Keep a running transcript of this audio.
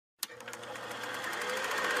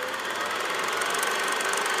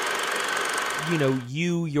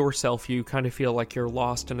you yourself, you kind of feel like you're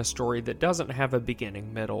lost in a story that doesn't have a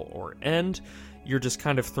beginning, middle, or end. You're just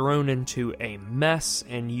kind of thrown into a mess,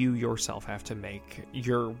 and you yourself have to make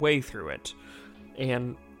your way through it.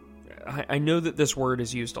 And I know that this word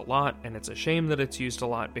is used a lot, and it's a shame that it's used a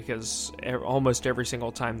lot, because almost every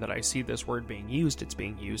single time that I see this word being used, it's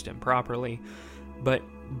being used improperly. But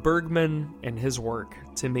Bergman and his work,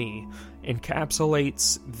 to me,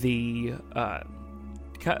 encapsulates the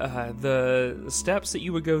steps that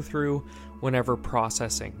you would go through whenever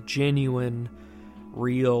processing genuine,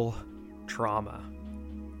 real trauma.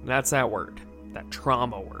 And that's that word, that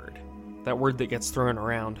trauma word, that word that gets thrown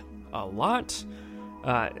around a lot.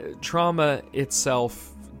 Trauma itself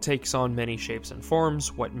takes on many shapes and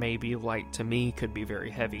forms. What may be light to me could be very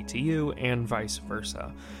heavy to you, and vice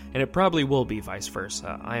versa. And it probably will be vice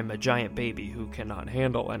versa. I am a giant baby who cannot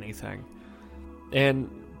handle anything. And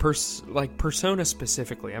Persona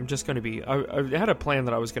specifically, I'm just going to be... I had a plan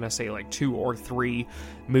that I was going to say 2 or 3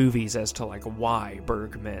 movies as to why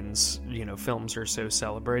Bergman's films are so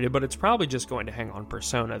celebrated, but it's probably just going to hang on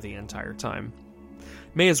Persona the entire time.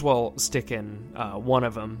 May as well stick in one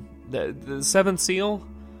of them. The Seventh Seal?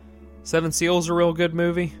 Seventh Seal's a real good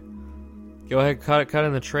movie. Go ahead, cut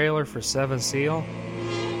in the trailer for Seventh Seal.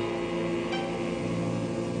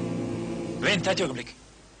 Vänta ett ögonblick.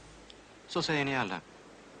 Så säger ni alla.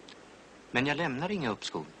 Men jag lämnar inga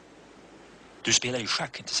uppskov. Du spelar ju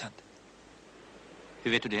schack, inte sant?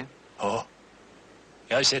 Hur vet du det? Ja.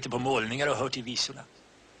 Jag har sett det på målningar och hört i visorna.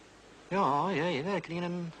 Ja, jag är verkligen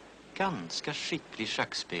en ganska skicklig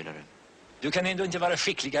schackspelare. Du kan ändå inte vara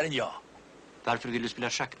skickligare än jag. Varför vill du spela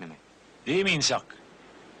schack med mig? Det är min sak.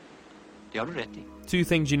 Det har du rätt i. 2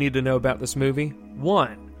 things you need to know about this movie. 1,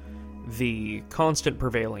 the constant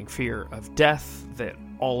prevailing fear of death that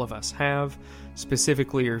all of us have,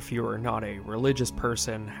 specifically if you are not a religious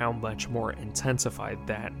person, how much more intensified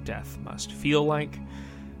that death must feel like.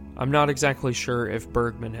 I'm not exactly sure if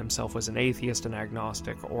Bergman himself was an atheist, an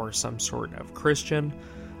agnostic, or some sort of Christian.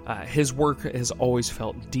 His work has always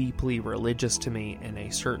felt deeply religious to me in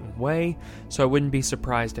a certain way, so I wouldn't be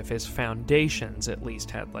surprised if his foundations at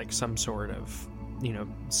least had some sort of,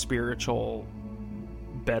 spiritual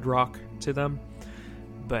bedrock to them.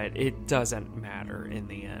 But it doesn't matter in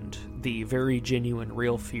the end. The very genuine,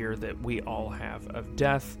 real fear that we all have of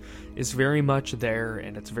death is very much there,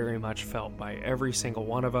 and it's very much felt by every single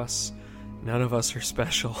one of us. None of us are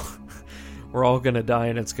special. We're all gonna die,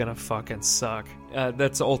 and it's gonna fucking suck.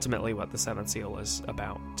 That's ultimately what the Seventh Seal is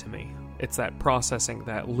about to me. It's that processing,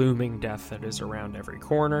 that looming death that is around every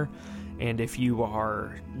corner. And if you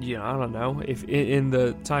are, I don't know, if in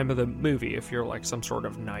the time of the movie, if you're some sort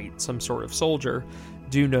of knight, some sort of soldier,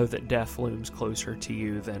 do know that death looms closer to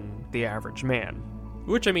you than the average man.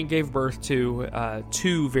 Which, gave birth to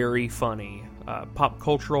 2 very funny pop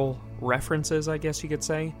cultural references, I guess you could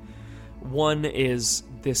say. One is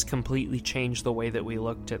this completely changed the way that we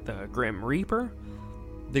looked at the Grim Reaper.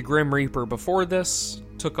 The Grim Reaper before this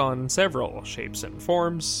took on several shapes and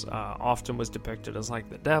forms, often was depicted as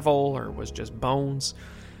the devil or was just bones,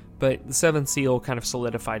 but the Seventh Seal kind of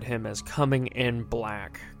solidified him as coming in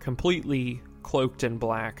black, completely cloaked in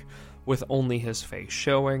black, with only his face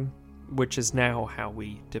showing, which is now how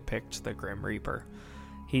we depict the Grim Reaper.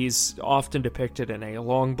 He's often depicted in a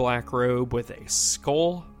long black robe with a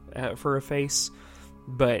skull for a face,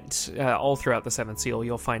 but all throughout the Seventh Seal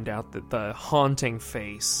you'll find out that the haunting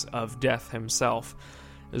face of Death himself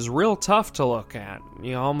is real tough to look at.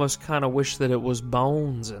 You almost kind of wish that it was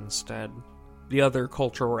bones instead. The other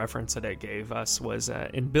cultural reference that it gave us was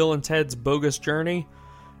in Bill and Ted's Bogus Journey,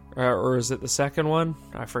 or is it the second one?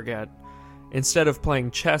 I forget. Instead of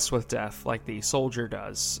playing chess with death like the soldier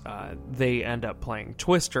does, they end up playing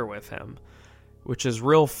Twister with him, which is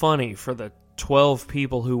real funny for the 12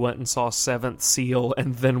 people who went and saw Seventh Seal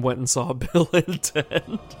and then went and saw Bill and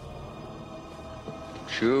Ted.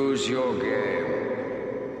 Choose your game.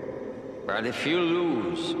 But if you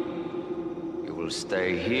lose, you will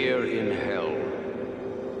stay here in hell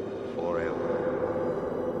forever.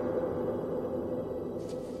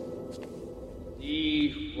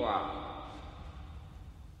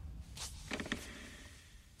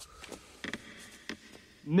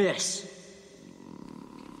 Miss.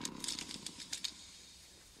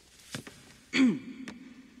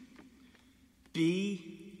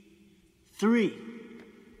 B3.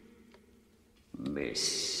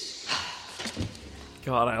 Miss.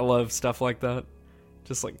 God, I love stuff like that.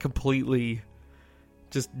 Just completely,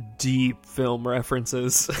 just deep film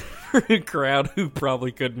references for a crowd who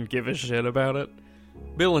probably couldn't give a shit about it.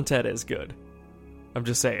 Bill and Ted is good. I'm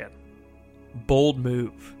just saying. Bold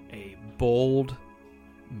move. A bold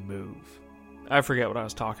move. I forget what I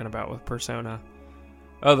was talking about with Persona.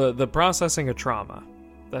 Oh, the processing of trauma.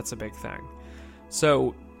 That's a big thing.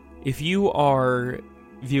 So, if you are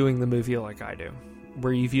viewing the movie like I do,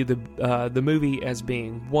 where you view the movie as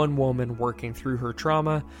being one woman working through her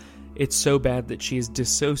trauma, it's so bad that she is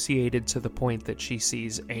dissociated to the point that she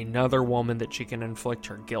sees another woman that she can inflict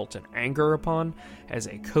her guilt and anger upon as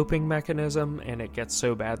a coping mechanism, and it gets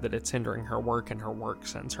so bad that it's hindering her work, and her work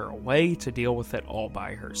sends her away to deal with it all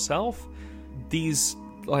by herself. These,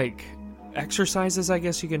 like, exercises, I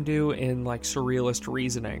guess you can do in, like, surrealist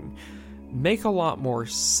reasoning make a lot more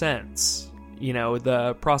sense. You know,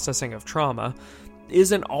 the processing of trauma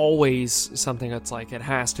isn't always something that's like it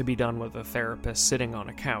has to be done with a therapist sitting on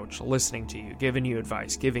a couch, listening to you, giving you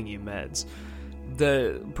advice, giving you meds.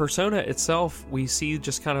 The persona itself, we see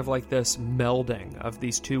just kind of like this melding of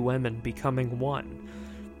these two women becoming one,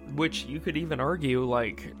 which you could even argue,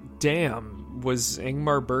 like, damn, was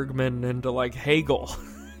Ingmar Bergman into, like, Hegel?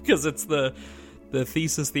 Because it's the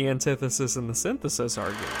thesis, the antithesis, and the synthesis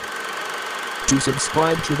argument. To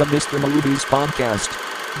subscribe to the Mr. Movies podcast,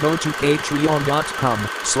 go to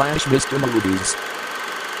patreon.com/MrMovies.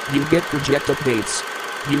 You get project updates.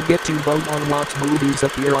 You get to vote on what movies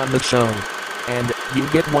appear on the show. And you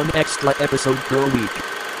get one extra episode per week.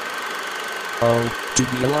 Oh, to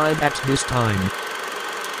be alive at this time.